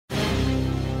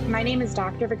My name is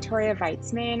Dr. Victoria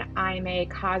Weitzman. I'm a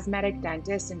cosmetic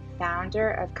dentist and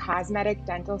founder of Cosmetic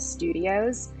Dental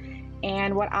Studios.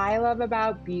 And what I love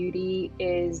about beauty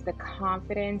is the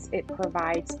confidence it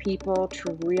provides people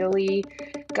to really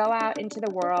go out into the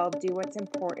world, do what's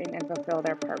important, and fulfill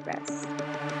their purpose.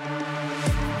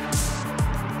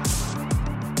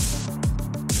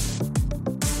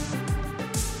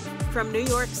 From New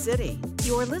York City,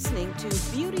 you're listening to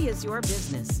Beauty is Your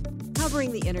Business,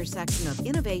 covering the intersection of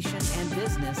innovation and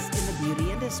business in the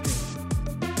beauty industry.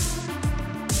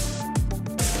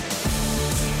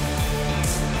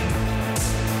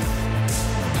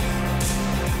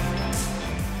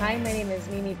 Hi, my name is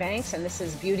Mimi Banks, and this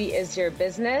is Beauty is Your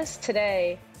Business.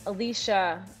 Today,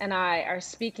 Alicia and I are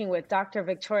speaking with Dr.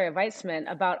 Victoria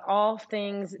Weitzman about all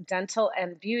things dental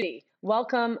and beauty.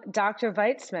 Welcome, Dr.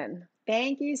 Weitzman.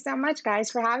 Thank you so much,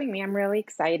 guys, for having me. I'm really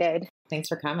excited. Thanks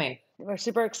for coming. We're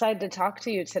super excited to talk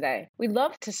to you today. We'd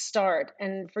love to start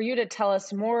and for you to tell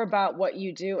us more about what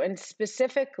you do. And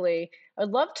specifically, I'd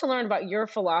love to learn about your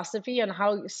philosophy and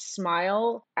how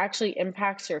smile actually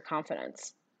impacts your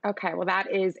confidence. Okay, well,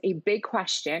 that is a big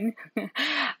question.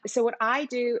 So what I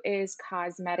do is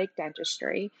cosmetic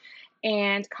dentistry.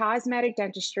 And cosmetic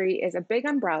dentistry is a big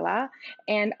umbrella.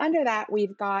 And under that,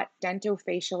 we've got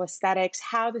dentofacial aesthetics,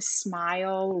 how the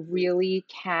smile really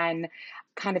can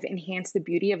kind of enhance the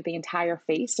beauty of the entire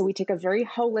face. So we take a very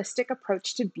holistic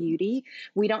approach to beauty.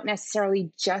 We don't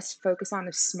necessarily just focus on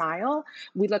the smile.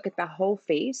 We look at the whole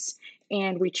face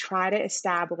and we try to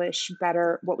establish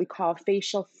better what we call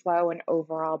facial flow and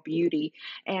overall beauty.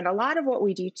 And a lot of what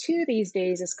we do too these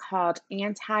days is called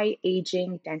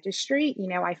anti-aging dentistry. You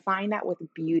know, I find that with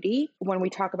beauty, when we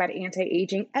talk about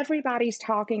anti-aging, everybody's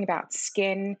talking about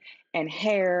skin and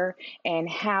hair and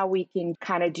how we can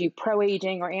kind of do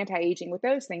pro-aging or anti-aging with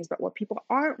those things. But what people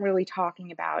aren't really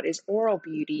talking about is oral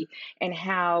beauty and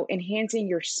how enhancing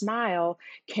your smile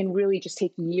can really just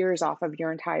take years off of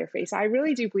your entire face. I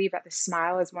really do believe that the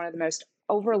smile is one of the most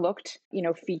overlooked,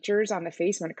 features on the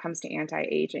face when it comes to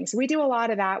anti-aging. So we do a lot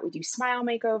of that. We do smile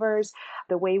makeovers.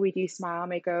 The way we do smile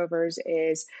makeovers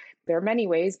is there are many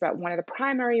ways, but one of the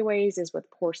primary ways is with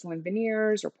porcelain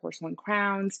veneers or porcelain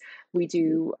crowns. We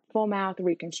do full mouth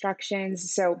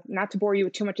reconstructions. So not to bore you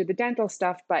with too much of the dental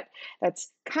stuff, but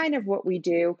that's kind of what we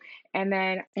do. And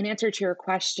then in answer to your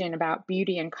question about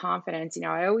beauty and confidence,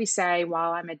 I always say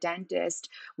while I'm a dentist,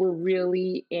 we're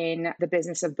really in the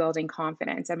business of building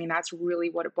confidence. I mean, that's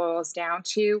really what it boils down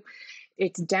to.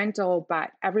 It's dental, but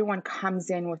everyone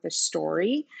comes in with a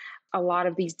story. A lot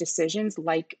of these decisions,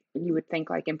 like you would think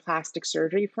like in plastic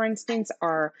surgery, for instance,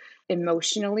 are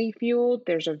emotionally fueled.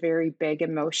 There's a very big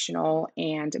emotional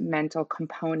and mental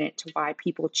component to why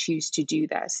people choose to do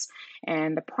this.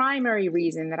 And the primary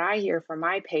reason that I hear from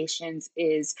my patients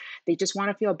is they just want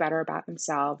to feel better about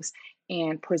themselves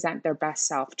and present their best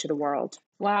self to the world.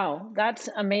 Wow, that's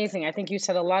amazing. I think you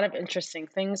said a lot of interesting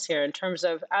things here in terms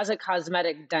of, as a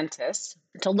cosmetic dentist,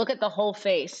 to look at the whole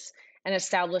face and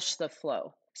establish the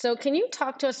flow. So can you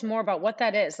talk to us more about what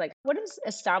that is? Like, what is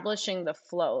establishing the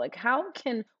flow? Like, how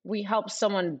can we help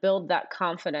someone build that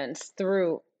confidence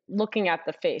through looking at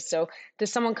the face? So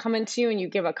does someone come into you and you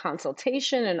give a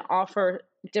consultation and offer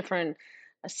different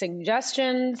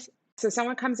suggestions? So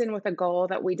someone comes in with a goal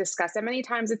that we discuss, and many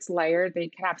times it's layered. They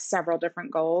can have several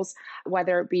different goals,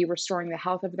 whether it be restoring the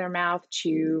health of their mouth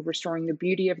to restoring the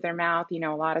beauty of their mouth. A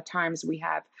lot of times we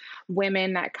have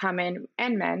women that come in,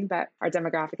 and men, but our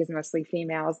demographic is mostly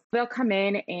females. They'll come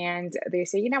in and they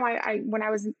say, I when I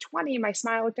was 20, my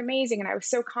smile looked amazing and I was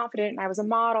so confident and I was a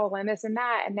model and this and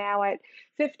that. And now at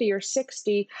 50 or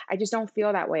 60, I just don't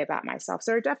feel that way about myself.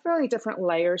 So there are definitely different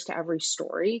layers to every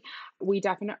story. We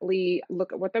definitely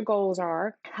look at what the goals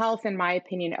are. Health, in my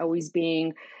opinion, always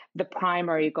being the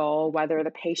primary goal, whether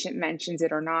the patient mentions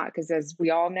it or not, because as we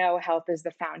all know, health is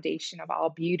the foundation of all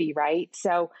beauty, right?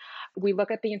 So we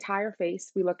look at the entire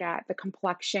face, we look at the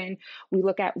complexion, we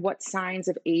look at what signs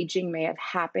of aging may have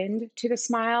happened to the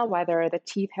smile, whether the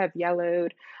teeth have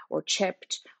yellowed or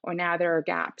chipped, or now there are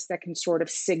gaps that can sort of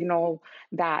signal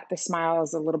that the smile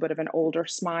is a little bit of an older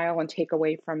smile and take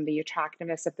away from the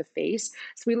attractiveness of the face.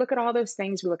 So we look at all those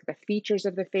things. We look at the features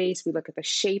of the face. We look at the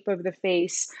shape of the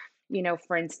face.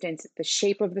 For instance, the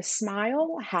shape of the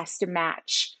smile has to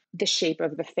match the shape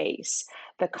of the face.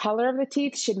 The color of the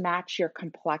teeth should match your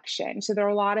complexion. So there are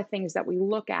a lot of things that we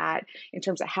look at in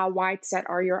terms of how wide set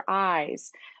are your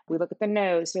eyes. We look at the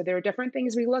nose. So there are different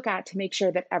things we look at to make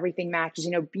sure that everything matches.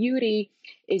 Beauty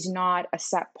is not a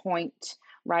set point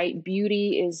right?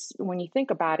 Beauty is, when you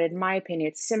think about it, in my opinion,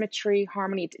 it's symmetry,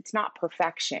 harmony. It's not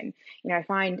perfection. I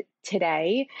find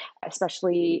today,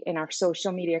 especially in our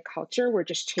social media culture, we're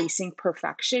just chasing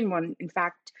perfection when in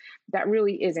fact, that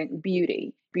really isn't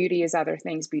beauty. Beauty is other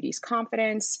things. Beauty is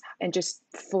confidence and just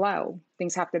flow.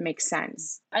 Things have to make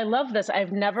sense. I love this.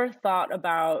 I've never thought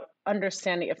about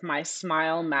understanding if my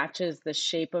smile matches the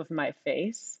shape of my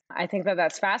face. I think that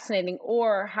that's fascinating,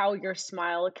 or how your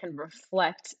smile can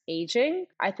reflect aging.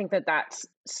 I think that that's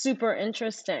super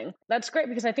interesting. That's great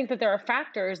because I think that there are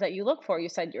factors that you look for. You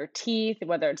said your teeth,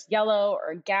 whether it's yellow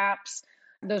or gaps.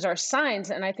 Those are signs.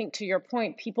 And I think to your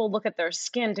point, people look at their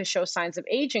skin to show signs of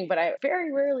aging, but I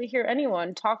very rarely hear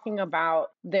anyone talking about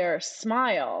their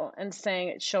smile and saying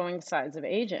it's showing signs of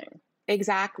aging.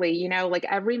 Exactly. Like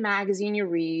every magazine you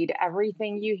read,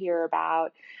 everything you hear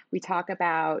about, we talk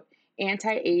about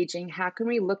anti-aging. How can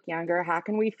we look younger? How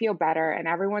can we feel better? And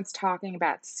everyone's talking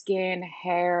about skin,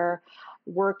 hair,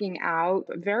 working out.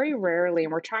 Very rarely,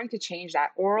 and we're trying to change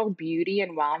that. Oral beauty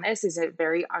and wellness is a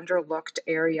very underlooked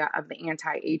area of the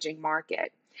anti-aging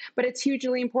market. But it's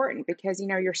hugely important because,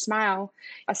 your smile,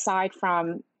 aside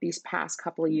from these past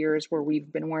couple of years where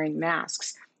we've been wearing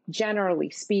masks, generally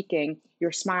speaking,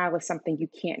 your smile is something you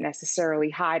can't necessarily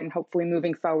hide. And hopefully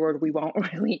moving forward, we won't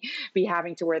really be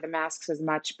having to wear the masks as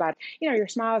much. But, your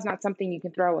smile is not something you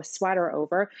can throw a sweater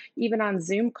over, even on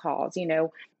Zoom calls.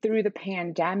 Through the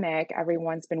pandemic,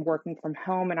 everyone's been working from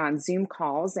home and on Zoom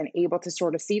calls and able to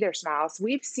sort of see their smiles.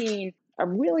 We've seen a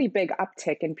really big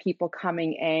uptick in people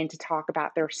coming in to talk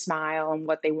about their smile and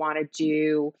what they want to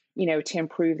do, to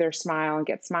improve their smile and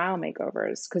get smile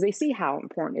makeovers because they see how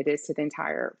important it is to the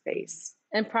entire face.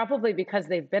 And probably because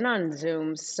they've been on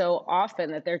Zoom so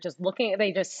often that they're just looking,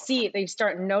 they just see it, they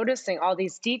start noticing all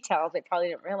these details they probably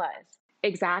didn't realize.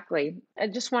 Exactly. I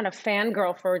just want to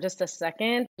fangirl for just a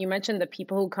second. You mentioned the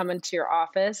people who come into your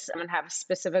office and have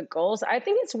specific goals. I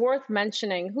think it's worth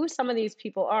mentioning who some of these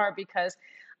people are because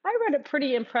I read a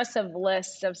pretty impressive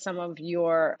list of some of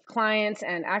your clients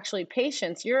and actually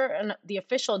patients. You're the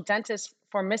official dentist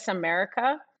for Miss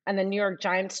America and the New York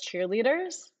Giants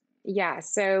cheerleaders. Yeah,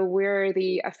 so we're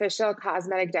the official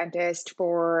cosmetic dentist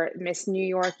for Miss New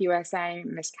York USA,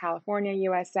 Miss California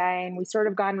USA, and we sort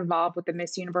of got involved with the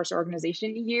Miss Universe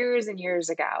organization years and years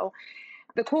ago.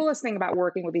 The coolest thing about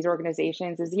working with these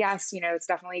organizations is, yes, it's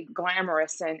definitely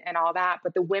glamorous and all that,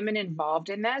 but the women involved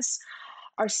in this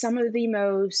are some of the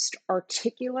most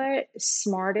articulate,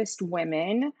 smartest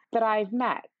women that I've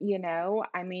met,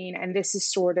 and this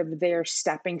is sort of their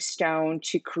stepping stone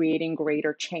to creating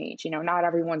greater change. Not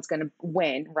everyone's going to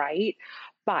win, right?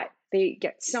 But they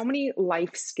get so many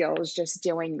life skills just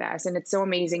doing this. And it's so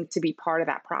amazing to be part of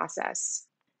that process.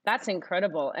 That's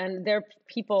incredible. And their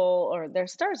people or their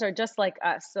stars are just like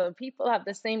us. So people have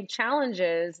the same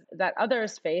challenges that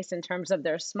others face in terms of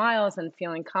their smiles and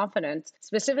feeling confident,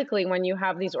 specifically when you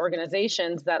have these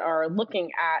organizations that are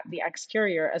looking at the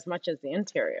exterior as much as the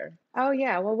interior. Oh,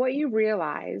 yeah. Well, what you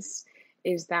realize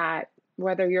is that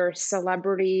whether you're a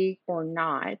celebrity or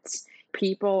not,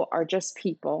 people are just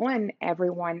people and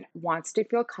everyone wants to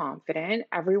feel confident.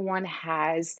 Everyone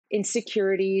has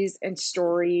insecurities and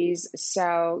stories.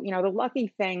 So, the lucky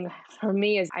thing for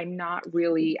me is I'm not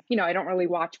really, I don't really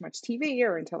watch much TV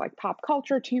or into like pop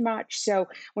culture too much. So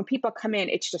when people come in,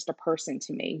 it's just a person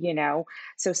to me,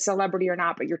 so celebrity or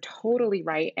not, but you're totally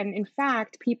right. And in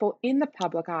fact, people in the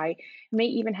public eye may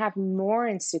even have more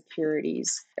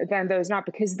insecurities than those not,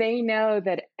 because they know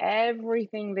that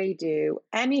everything they do,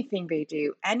 anything they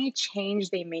do, any change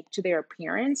they make to their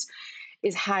appearance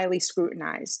is highly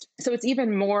scrutinized. So it's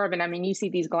even more of you see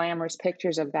these glamorous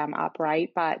pictures of them up,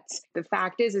 right? But the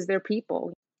fact is they're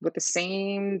people with the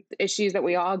same issues that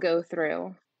we all go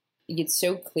through. It's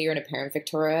so clear and apparent,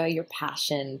 Victoria, your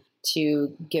passion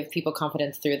to give people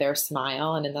confidence through their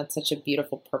smile. And that's such a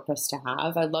beautiful purpose to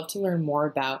have. I'd love to learn more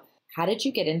about how did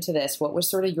you get into this? What was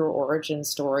sort of your origin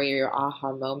story or your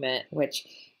aha moment, which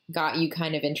got you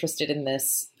kind of interested in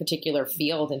this particular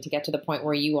field and to get to the point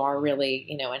where you are really,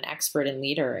 an expert and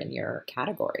leader in your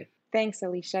category? Thanks,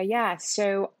 Alicia. Yeah.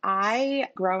 So I,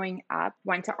 growing up,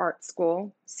 went to art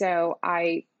school. So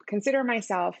I consider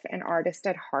myself an artist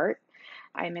at heart.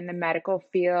 I'm in the medical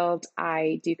field.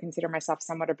 I do consider myself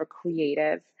somewhat of a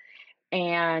creative.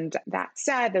 And that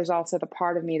said, there's also the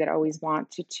part of me that always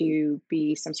wanted to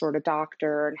be some sort of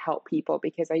doctor and help people,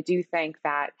 because I do think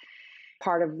that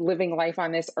part of living life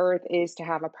on this earth is to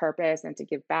have a purpose and to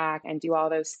give back and do all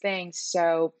those things.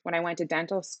 So when I went to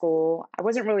dental school, I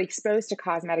wasn't really exposed to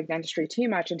cosmetic dentistry too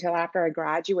much until after I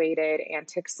graduated and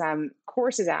took some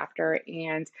courses after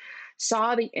and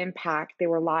saw the impact. They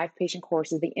were live patient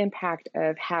courses, the impact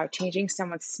of how changing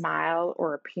someone's smile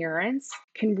or appearance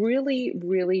can really,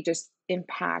 really just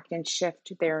impact and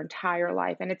shift their entire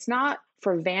life. And it's not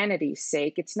for vanity's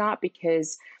sake. It's not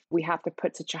because we have to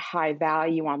put such a high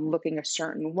value on looking a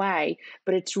certain way,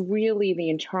 but it's really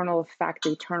the internal effect, the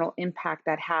internal impact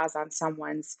that has on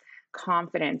someone's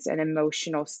confidence and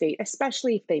emotional state,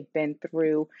 especially if they've been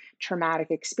through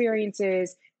traumatic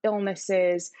experiences,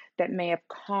 illnesses that may have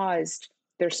caused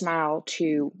their smile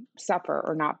to suffer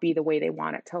or not be the way they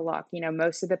want it to look.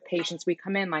 Most of the patients we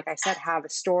come in, like I said, have a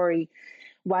story,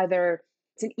 whether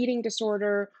it's an eating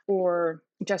disorder or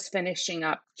just finishing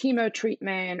up chemo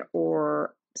treatment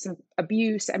or some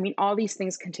abuse. I mean, all these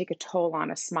things can take a toll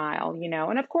on a smile,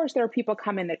 and of course there are people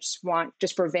come in that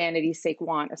just for vanity's sake,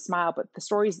 want a smile. But the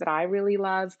stories that I really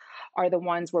love are the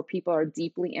ones where people are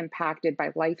deeply impacted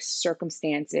by life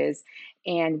circumstances.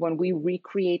 And when we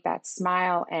recreate that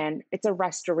smile, and it's a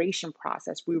restoration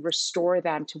process, we restore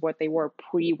them to what they were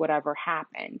pre whatever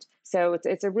happened. So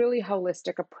it's a really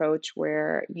holistic approach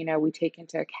where, we take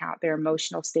into account their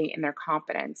emotional state and their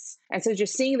confidence. And so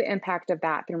just seeing the impact of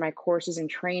that through my courses and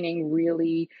training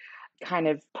really kind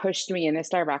of pushed me in this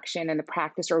direction. And the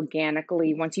practice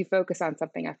organically, once you focus on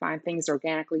something, I find things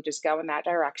organically just go in that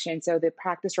direction. So the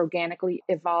practice organically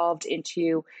evolved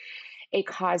into a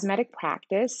cosmetic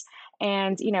practice.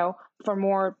 And, for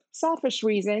more selfish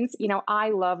reasons,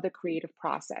 I love the creative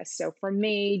process. So for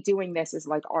me, doing this is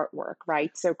like artwork,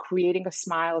 right? So creating a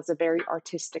smile is a very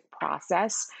artistic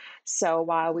process. So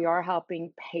while we are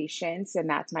helping patients, and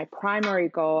that's my primary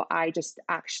goal, I just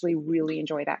actually really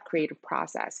enjoy that creative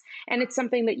process. And it's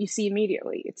something that you see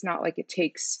immediately. It's not like it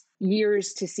takes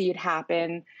years to see it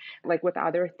happen. Like with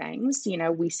other things,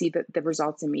 we see the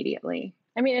results immediately.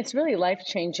 I mean, it's really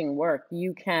life-changing work.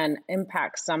 You can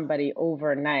impact somebody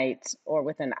overnight or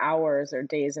within hours or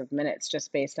days of minutes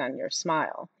just based on your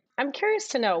smile. I'm curious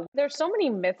to know, there's so many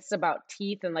myths about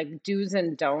teeth and like do's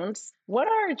and don'ts. What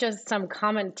are just some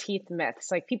common teeth myths?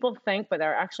 Like people think, but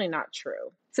they're actually not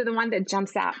true. So the one that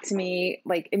jumps out to me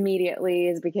like immediately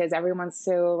is because everyone's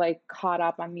so like caught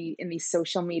up on in these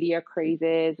social media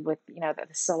crazes with, that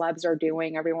the celebs are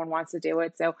doing, everyone wants to do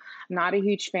it. So I'm not a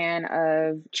huge fan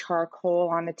of charcoal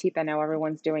on the teeth. I know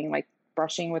everyone's doing like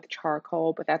brushing with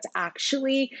charcoal, but that's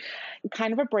actually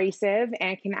kind of abrasive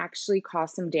and can actually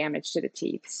cause some damage to the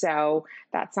teeth. So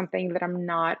that's something that I'm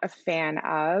not a fan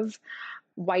of.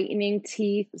 Whitening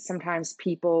teeth, sometimes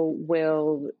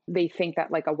they think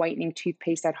that like a whitening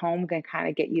toothpaste at home can kind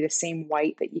of get you the same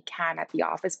white that you can at the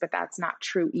office, but that's not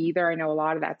true either. I know a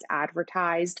lot of that's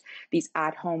advertised, these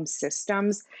at-home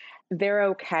systems. They're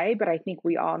okay, but I think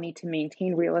we all need to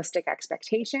maintain realistic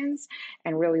expectations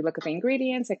and really look at the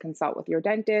ingredients and consult with your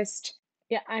dentist.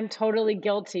 Yeah, I'm totally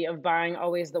guilty of buying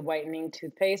always the whitening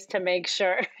toothpaste to make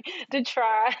sure to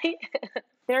try.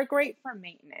 They're great for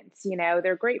maintenance.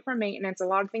 They're great for maintenance. A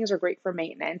lot of things are great for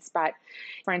maintenance, but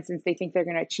for instance, they think they're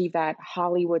going to achieve that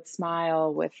Hollywood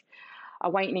smile with a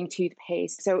whitening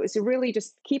toothpaste. So really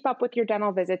just keep up with your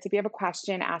dental visits. If you have a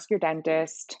question, ask your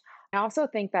dentist. I also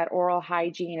think that oral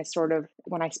hygiene is sort of,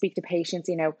 when I speak to patients,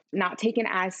 not taken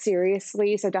as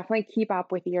seriously. So definitely keep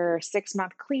up with your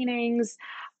 6-month cleanings.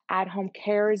 At-home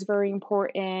care is very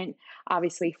important.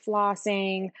 Obviously,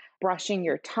 flossing, brushing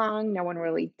your tongue. No one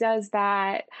really does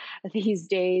that these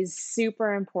days.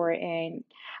 Super important.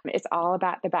 It's all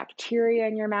about the bacteria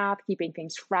in your mouth, keeping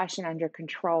things fresh and under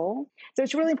control. So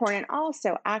it's really important.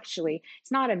 Also, actually,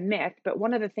 it's not a myth, but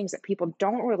one of the things that people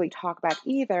don't really talk about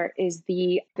either is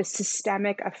the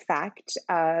systemic effect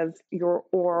of your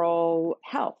oral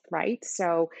health, right?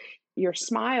 So your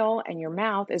smile and your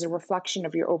mouth is a reflection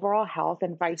of your overall health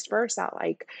and vice versa.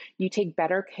 Like you take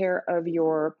better care of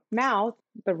your mouth,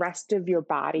 the rest of your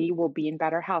body will be in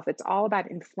better health. It's all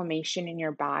about inflammation in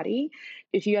your body.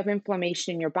 If you have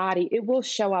inflammation in your body, it will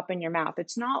show up in your mouth.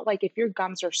 It's not like if your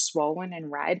gums are swollen and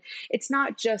red, it's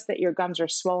not just that your gums are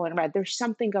swollen red. There's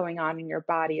something going on in your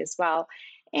body as well.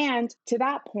 And to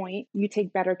that point, you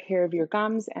take better care of your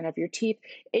gums and of your teeth.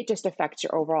 It just affects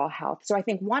your overall health. So I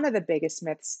think one of the biggest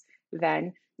myths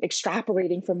then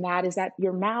extrapolating from that is that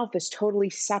your mouth is totally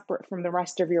separate from the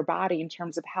rest of your body in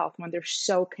terms of health when they're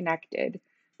so connected.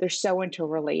 They're so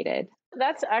interrelated.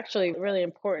 That's actually really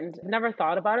important. I've never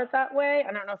thought about it that way.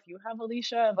 I don't know if you have,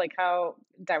 Alicia, of like how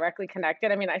directly connected.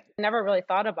 I mean, I never really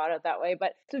thought about it that way.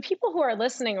 But to people who are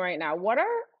listening right now, what are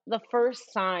the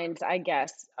first signs, I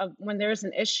guess, of when there's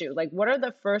an issue? Like, what are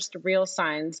the first real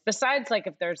signs besides like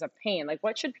if there's a pain? Like,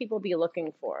 what should people be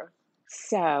looking for?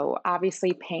 So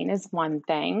obviously pain is one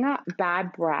thing.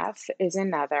 Bad breath is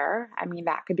another. I mean,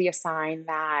 that could be a sign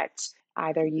that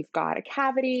either you've got a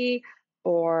cavity,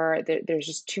 or there's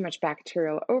just too much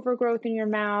bacterial overgrowth in your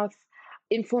mouth.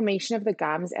 Inflammation of the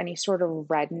gums, any sort of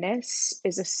redness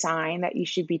is a sign that you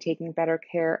should be taking better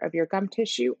care of your gum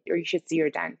tissue or you should see your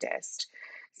dentist.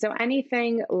 So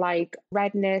anything like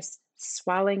redness,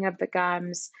 swelling of the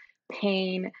gums,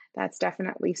 pain, that's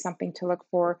definitely something to look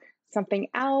for. Something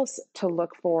else to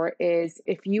look for is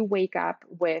if you wake up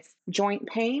with joint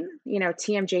pain,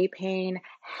 TMJ pain,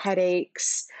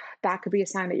 headaches, that could be a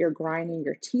sign that you're grinding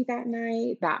your teeth at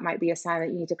night. That might be a sign that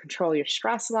you need to control your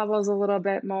stress levels a little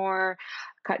bit more,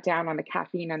 cut down on the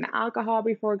caffeine and the alcohol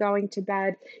before going to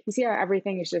bed. You see how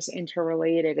everything is just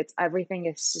interrelated. Everything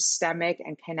is systemic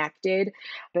and connected.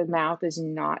 The mouth is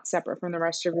not separate from the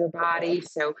rest of your body.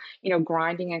 So,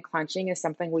 grinding and clenching is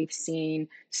something we've seen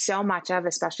so much of,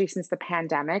 especially since the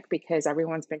pandemic, because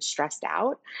everyone's been stressed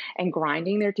out and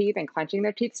grinding their teeth and clenching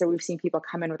their teeth. So we've seen people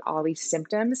come in with all these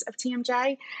symptoms of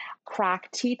TMJ.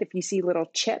 Cracked teeth, if you see little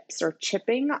chips or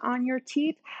chipping on your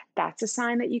teeth, that's a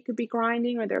sign that you could be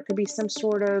grinding, or there could be some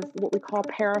sort of what we call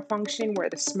parafunction where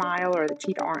the smile or the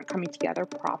teeth aren't coming together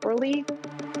properly.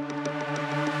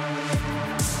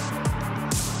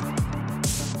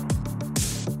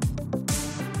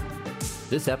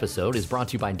 This episode is brought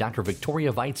to you by Dr.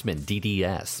 Victoria Weitzman,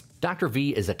 DDS. Dr.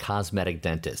 V is a cosmetic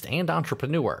dentist and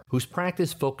entrepreneur whose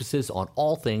practice focuses on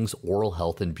all things oral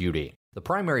health and beauty. The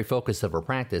primary focus of her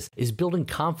practice is building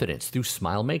confidence through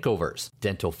smile makeovers,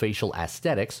 dental facial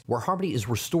aesthetics, where harmony is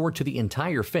restored to the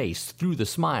entire face through the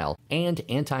smile, and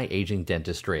anti-aging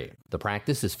dentistry. The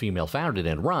practice is female-founded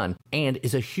and run, and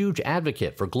is a huge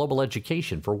advocate for global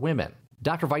education for women.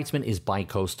 Dr. Weitzman is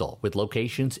bi-coastal, with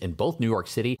locations in both New York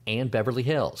City and Beverly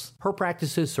Hills. Her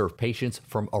practices serve patients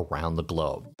from around the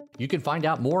globe. You can find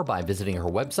out more by visiting her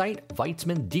website,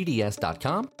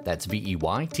 WeitzmanDDS.com. That's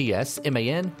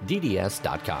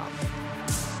VEYTSMANDDS.com.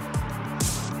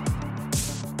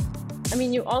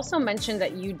 You also mentioned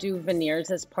that you do veneers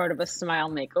as part of a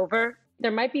smile makeover. There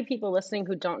might be people listening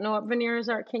who don't know what veneers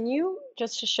are. Can you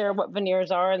just share what veneers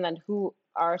are and then who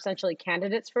are essentially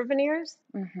candidates for veneers?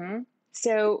 Mm-hmm.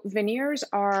 So veneers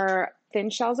are thin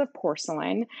shells of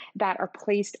porcelain that are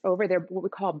placed over there, what we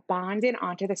call bonded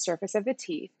onto the surface of the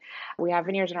teeth. We have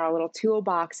veneers in our little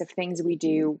toolbox of things we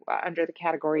do under the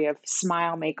category of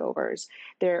smile makeovers.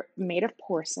 They're made of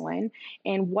porcelain,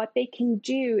 and what they can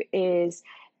do is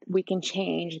we can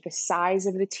change the size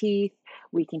of the teeth,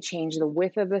 we can change the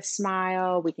width of the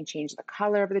smile, we can change the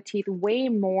color of the teeth way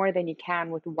more than you can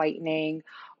with whitening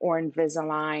or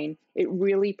Invisalign. It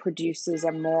really produces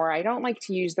a more, I don't like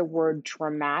to use the word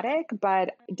dramatic,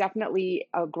 but definitely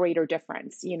a greater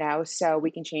difference, So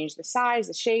we can change the size,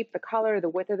 the shape, the color, the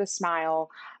width of the smile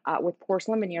with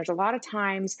porcelain veneers. A lot of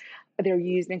times they're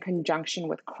used in conjunction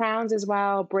with crowns as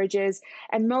well, bridges,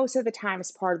 and most of the time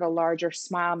as part of a larger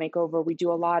smile makeover, we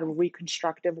do a lot of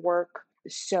reconstructive work.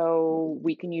 So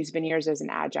we can use veneers as an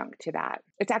adjunct to that.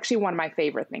 It's actually one of my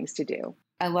favorite things to do.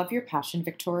 I love your passion,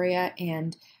 Victoria,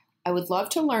 and I would love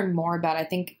to learn more about, I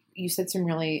think you said some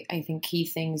really, key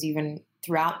things even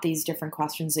throughout these different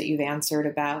questions that you've answered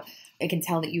about. I can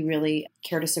tell that you really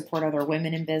care to support other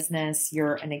women in business.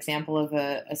 You're an example of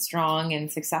a strong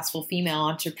and successful female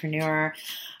entrepreneur.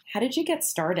 How did you get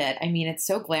started? It's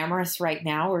so glamorous right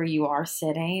now where you are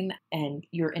sitting and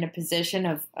you're in a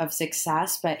position of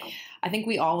success, but I think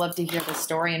we all love to hear the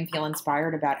story and feel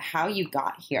inspired about how you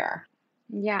got here.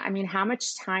 Yeah, how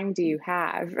much time do you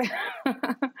have?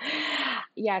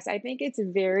 Yes, I think it's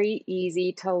very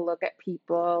easy to look at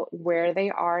people where they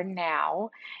are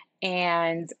now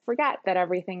and forget that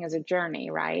everything is a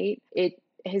journey, right? It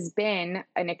has been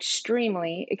an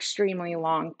extremely, extremely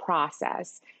long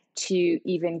process to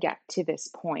even get to this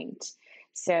point.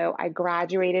 So I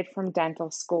graduated from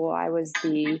dental school. I was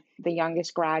the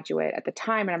youngest graduate at the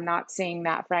time. And I'm not saying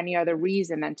that for any other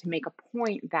reason than to make a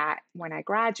point that when I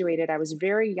graduated, I was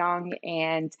very young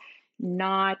and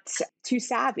not too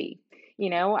savvy.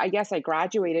 I guess I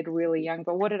graduated really young,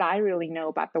 but what did I really know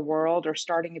about the world or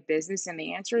starting a business? And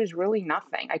the answer is really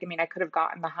nothing. I could have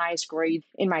gotten the highest grade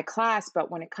in my class,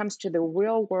 but when it comes to the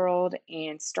real world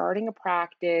and starting a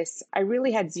practice, I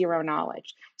really had zero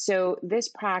knowledge. So this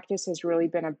practice has really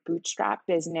been a bootstrap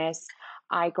business.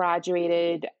 I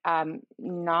graduated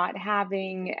not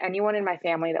having anyone in my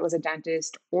family that was a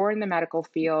dentist or in the medical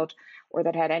field or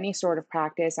that had any sort of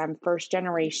practice. I'm first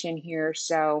generation here,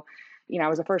 so I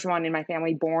was the first one in my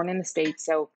family born in the States.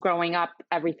 So growing up,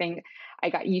 I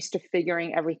got used to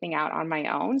figuring everything out on my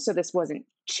own. So this wasn't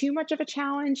too much of a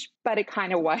challenge, but it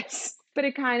kind of was.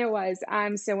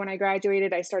 So when I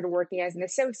graduated, I started working as an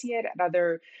associate at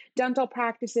other dental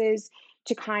practices,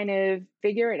 to kind of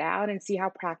figure it out and see how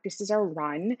practices are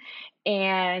run.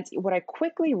 And what I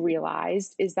quickly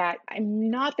realized is that I'm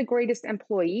not the greatest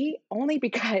employee only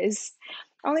because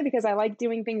I like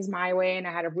doing things my way and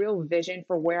I had a real vision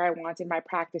for where I wanted my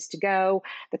practice to go,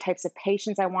 the types of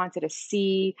patients I wanted to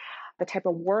see, the type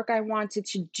of work I wanted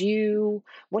to do,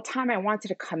 what time I wanted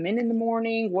to come in the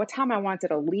morning, what time I wanted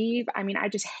to leave. I mean, I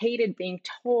just hated being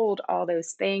told all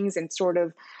those things and sort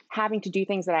of having to do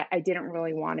things that I didn't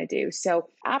really want to do. So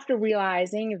after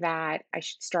realizing that I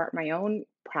should start my own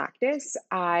practice,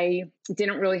 I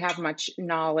didn't really have much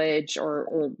knowledge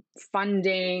or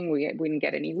funding. We didn't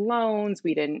get any loans.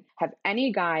 We didn't have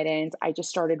any guidance. I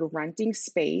just started renting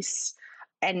space.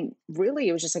 And really,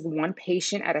 it was just like one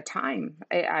patient at a time.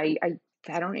 I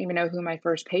don't even know who my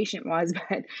first patient was,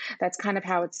 but that's kind of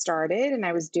how it started. And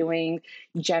I was doing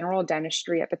general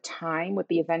dentistry at the time with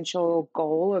the eventual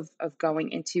goal of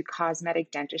going into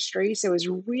cosmetic dentistry. So it was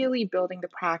really building the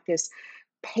practice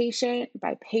patient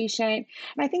by patient.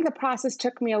 And I think the process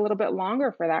took me a little bit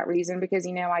longer for that reason, because,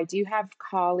 I do have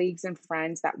colleagues and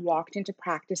friends that walked into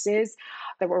practices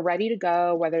that were ready to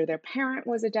go, whether their parent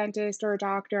was a dentist or a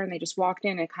doctor, and they just walked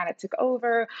in and kind of took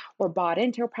over or bought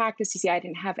into a practice. You see, I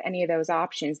didn't have any of those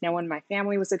options. No one in my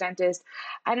family was a dentist.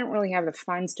 I didn't really have the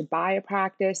funds to buy a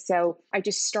practice. So I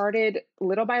just started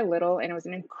little by little, and it was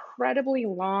an incredibly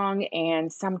long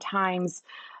and sometimes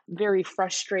very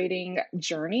frustrating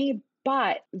journey.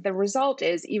 But the result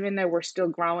is, even though we're still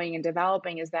growing and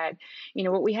developing, is that,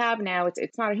 what we have now,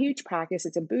 it's not a huge practice,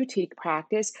 it's a boutique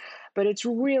practice, but it's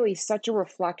really such a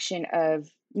reflection of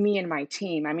me and my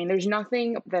team. I mean, there's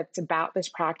nothing that's about this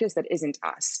practice that isn't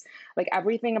us. Like,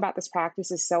 everything about this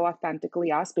practice is so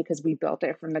authentically us because we built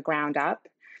it from the ground up.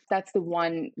 That's the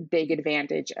one big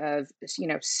advantage of,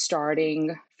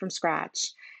 starting from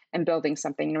scratch and building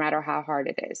something, no matter how hard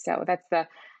it is. So that's the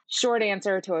short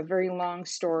answer to a very long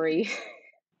story.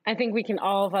 I think we can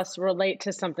all of us relate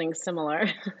to something similar.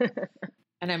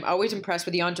 And I'm always impressed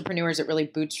with the entrepreneurs that really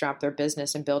bootstrap their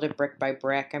business and build it brick by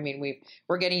brick. I mean,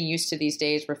 we're getting used to these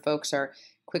days where folks are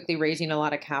quickly raising a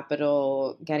lot of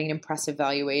capital, getting impressive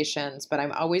valuations, but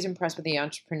I'm always impressed with the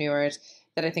entrepreneurs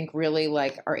that I think really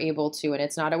are able to, and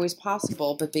it's not always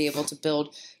possible, but be able to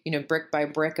build, brick by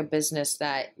brick a business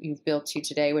that you've built to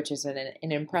today, which is an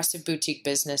impressive boutique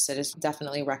business that is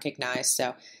definitely recognized.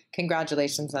 So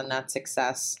congratulations on that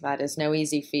success. That is no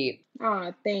easy feat.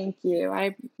 Oh, thank you.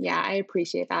 I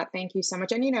appreciate that. Thank you so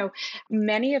much. And,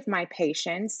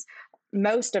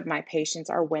 most of my patients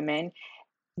are women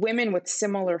with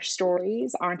similar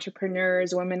stories,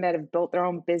 entrepreneurs, women that have built their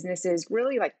own businesses,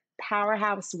 really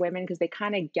powerhouse women, because they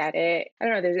kind of get it. I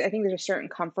don't know. I think there's a certain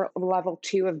comfort level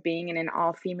too of being in an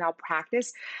all-female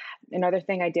practice. Another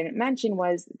thing I didn't mention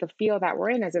was the field that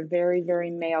we're in is a very, very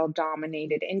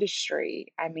male-dominated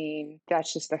industry. I mean,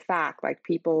 that's just a fact.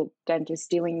 Dentists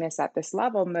doing this at this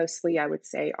level, mostly I would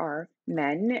say are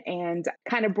men, and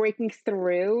kind of breaking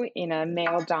through in a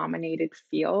male-dominated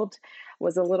field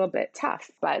was a little bit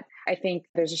tough. But I think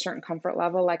there's a certain comfort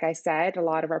level. Like I said, a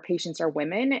lot of our patients are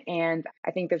women, and I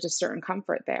think there's a certain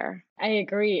comfort there. I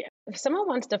agree. If someone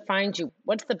wants to find you,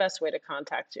 what's the best way to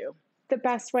contact you? The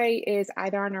best way is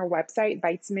either on our website,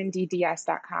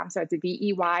 weitzmandds.com. So it's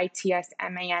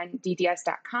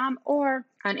VEYTSMANDDS.com, or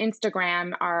on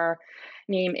Instagram, our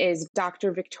name is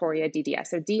Dr. Victoria DDS.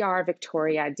 So Dr.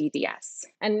 Victoria DDS.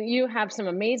 And you have some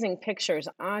amazing pictures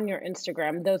on your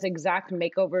Instagram. Those exact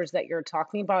makeovers that you're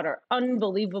talking about are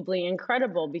unbelievably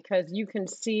incredible, because you can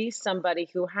see somebody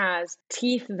who has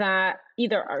teeth that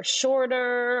either are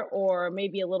shorter or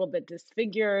maybe a little bit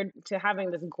disfigured to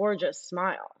having this gorgeous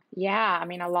smile. Yeah, I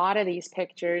mean, a lot of these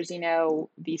pictures,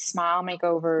 these smile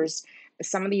makeovers,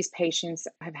 some of these patients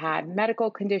have had medical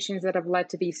conditions that have led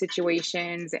to these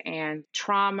situations, and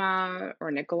trauma or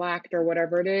neglect or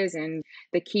whatever it is. And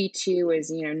the key too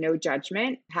is, no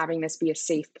judgment, having this be a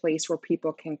safe place where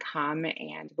people can come,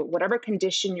 but whatever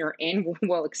condition you're in,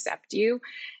 will accept you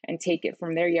and take it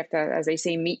from there. You have to, as I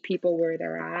say, meet people where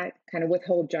they're at, kind of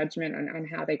withhold judgment on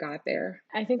how they got there.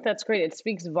 I think that's great. It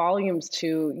speaks volumes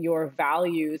to your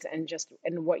values and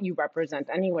what you represent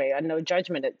anyway. A no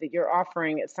judgment that you're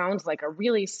offering. It sounds like a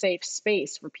really safe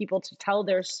space for people to tell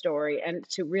their story and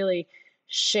to really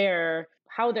share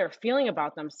how they're feeling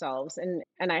about themselves. And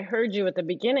I heard you at the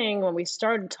beginning when we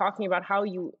started talking about how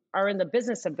you are in the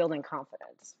business of building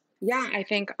confidence. Yeah, I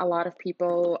think a lot of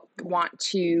people want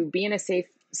to be in a safe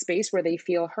space where they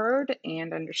feel heard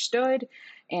and understood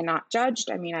and not judged.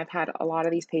 I mean, I've had a lot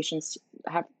of these patients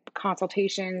have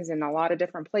consultations in a lot of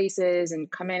different places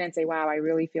and come in and say, wow, I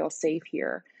really feel safe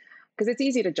here. Because it's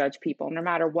easy to judge people no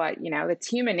matter what, it's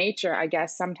human nature, I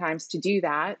guess, sometimes to do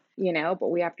that. but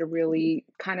we have to really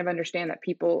kind of understand that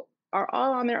people are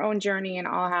all on their own journey and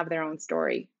all have their own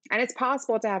story. And it's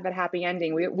possible to have that happy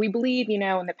ending. We believe, in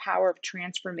the power of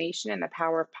transformation and the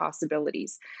power of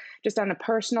possibilities, just on a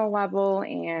personal level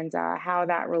and how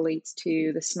that relates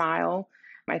to the smile.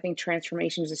 I think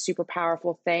transformation is a super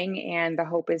powerful thing. And the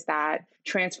hope is that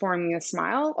transforming a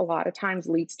smile a lot of times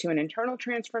leads to an internal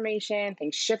transformation,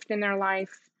 things shift in their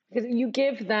life. Because you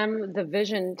give them the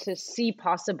vision to see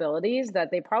possibilities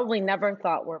that they probably never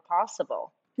thought were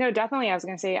possible. No, definitely. I was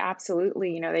going to say,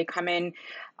 absolutely. They come in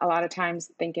a lot of times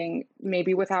thinking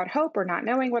maybe without hope or not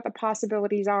knowing what the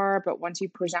possibilities are. But once you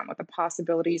present what the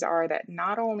possibilities are, that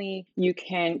not only you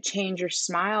can change your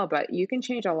smile, but you can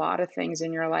change a lot of things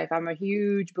in your life. I'm a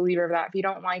huge believer of that. If you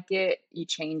don't like it, you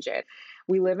change it.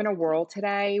 We live in a world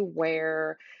today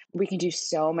where we can do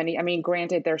so many.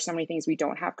 Granted, there's so many things we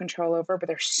don't have control over, but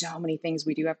there's so many things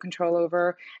we do have control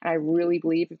over. And I really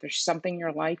believe if there's something in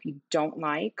your life you don't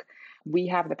like, we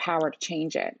have the power to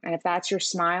change it. And if that's your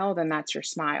smile, then that's your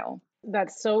smile.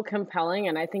 That's so compelling.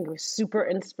 And I think super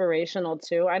inspirational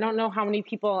too. I don't know how many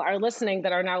people are listening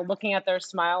that are now looking at their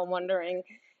smile, wondering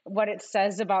what it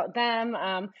says about them.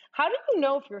 How do you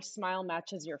know if your smile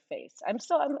matches your face? I'm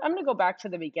going to go back to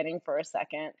the beginning for a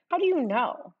second. How do you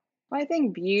know? Well, I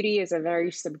think beauty is a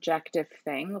very subjective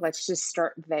thing. Let's just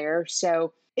start there.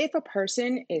 So if a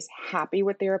person is happy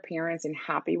with their appearance and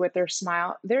happy with their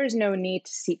smile, there is no need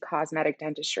to seek cosmetic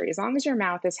dentistry. As long as your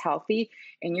mouth is healthy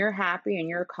and you're happy and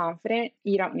you're confident,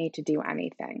 you don't need to do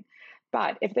anything.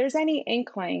 But if there's any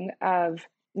inkling of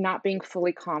not being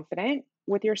fully confident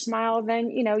with your smile, then,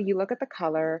 you look at the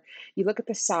color, you look at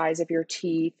the size of your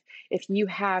teeth. If you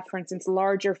have, for instance,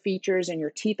 larger features and your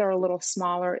teeth are a little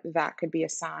smaller, that could be a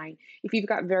sign. If you've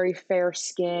got very fair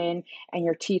skin and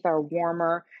your teeth are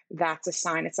warmer, that's a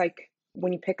sign. It's like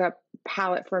when you pick up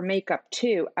palette for makeup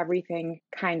too, everything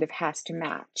kind of has to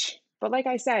match. But like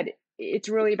I said, it's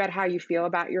really about how you feel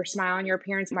about your smile and your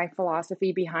appearance. My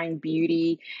philosophy behind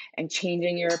beauty and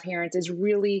changing your appearance is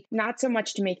really not so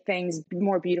much to make things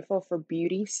more beautiful for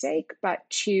beauty's sake, but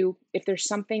if there's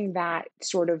something that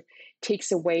sort of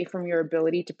takes away from your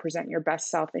ability to present your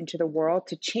best self into the world,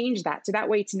 to change that. So that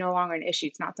way it's no longer an issue.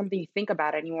 It's not something you think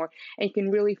about anymore. And you can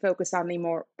really focus on the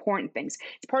more important things.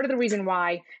 It's part of the reason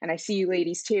why, and I see you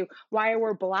ladies too, why I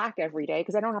wear black every day,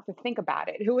 because I don't have to think about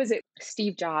it. Who is it?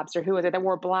 Steve Jobs, or who is it that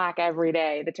wore black every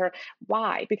day?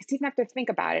 Why? Because you didn't have to think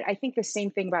about it. I think the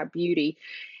same thing about beauty.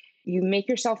 You make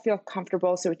yourself feel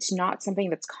comfortable, so it's not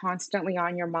something that's constantly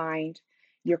on your mind.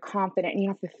 You're confident and you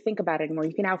don't have to think about it anymore.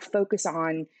 You can now focus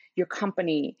on your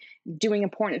company, doing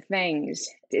important things.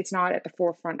 It's not at the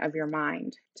forefront of your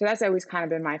mind. So that's always kind of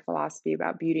been my philosophy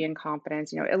about beauty and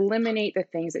confidence. Eliminate the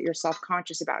things that you're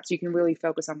self-conscious about so you can really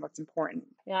focus on what's important.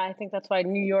 Yeah, I think that's why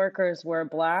New Yorkers wear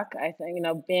black. I think,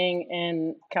 being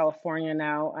in California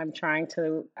now, I'm trying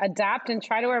to adapt and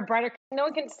try to wear brighter. No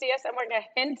one can see us. I'm wearing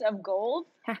a hint of gold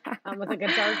with like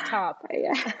a dark top.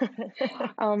 Yeah.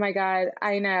 Oh my God.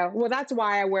 I know. Well, that's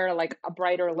why I wear like a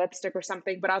brighter lipstick or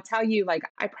something. But I'll tell you, like,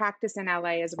 I practice in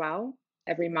LA as well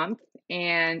every month,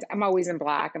 and I'm always in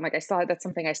black. And like, that's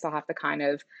something I still have to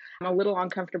I'm a little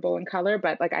uncomfortable in color,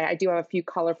 but like I do have a few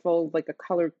colorful, like a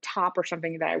colored top or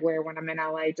something that I wear when I'm in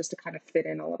LA just to kind of fit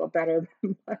in a little better.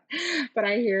 But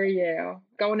I hear you.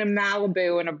 Going to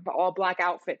Malibu in an all black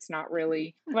outfit's not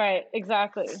really. Right.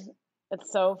 Exactly.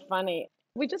 It's so funny.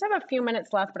 We just have a few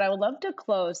minutes left, but I would love to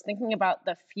close thinking about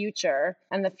the future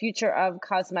and the future of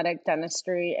cosmetic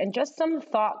dentistry and just some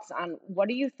thoughts on what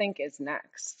do you think is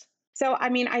next? So,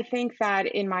 I think that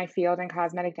in my field in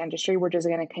cosmetic dentistry, we're just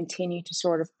going to continue to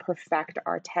sort of perfect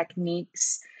our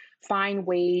techniques, find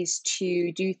ways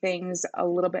to do things a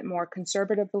little bit more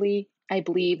conservatively. I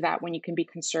believe that when you can be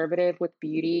conservative with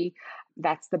beauty,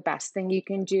 that's the best thing you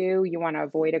can do. You want to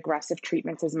avoid aggressive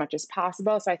treatments as much as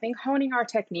possible. So I think honing our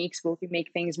techniques will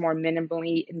make things more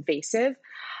minimally invasive,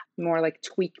 more like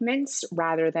tweakments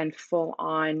rather than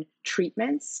full-on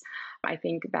treatments. I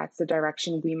think that's the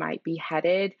direction we might be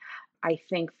headed. I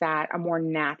think that a more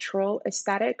natural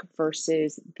aesthetic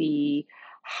versus the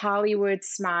Hollywood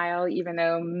smile, even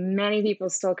though many people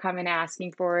still come in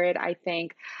asking for it, I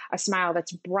think a smile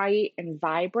that's bright and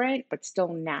vibrant, but still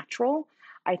natural,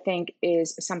 I think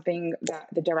is something that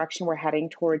the direction we're heading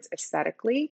towards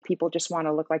aesthetically. People just want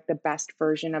to look like the best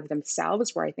version of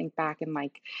themselves, where I think back in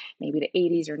like maybe the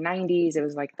 80s or 90s, it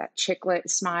was like that chicklet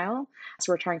smile.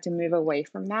 So we're trying to move away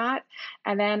from that.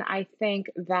 And then I think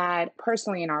that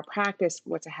personally in our practice,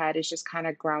 what's ahead is just kind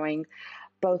of growing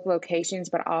both locations,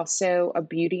 but also a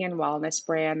beauty and wellness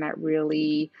brand that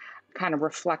really kind of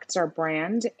reflects our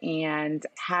brand and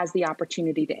has the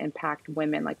opportunity to impact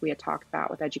women like we had talked about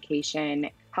with education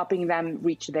helping them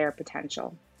reach their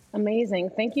potential.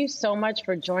 Amazing. Thank you so much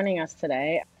for joining us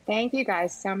today. Thank you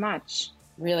guys so much.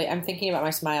 Really, I'm thinking about my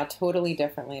smile totally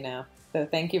differently now. So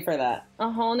thank you for that. A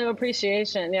whole new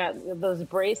appreciation. Yeah, those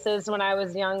braces when I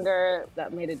was younger,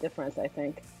 that made a difference, I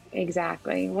think.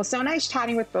 Exactly. Well, so nice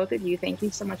chatting with both of you. Thank you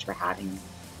so much for having me.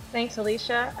 Thanks,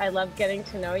 Alicia. I loved getting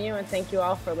to know you, and thank you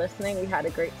all for listening. We had a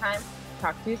great time.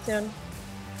 Talk to you soon.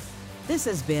 This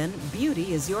has been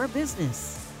Beauty is Your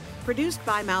Business, produced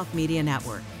by Mouth Media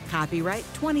Network. Copyright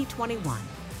 2021.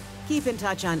 Keep in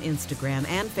touch on Instagram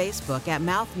and Facebook at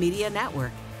Mouth Media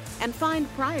Network, and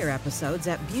find prior episodes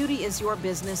at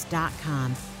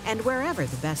beautyisyourbusiness.com and wherever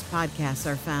the best podcasts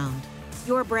are found.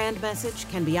 Your brand message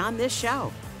can be on this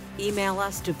show. Email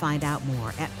us to find out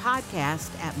more at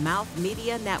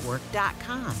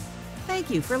podcast@mouthmedianetwork.com. Thank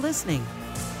you for listening.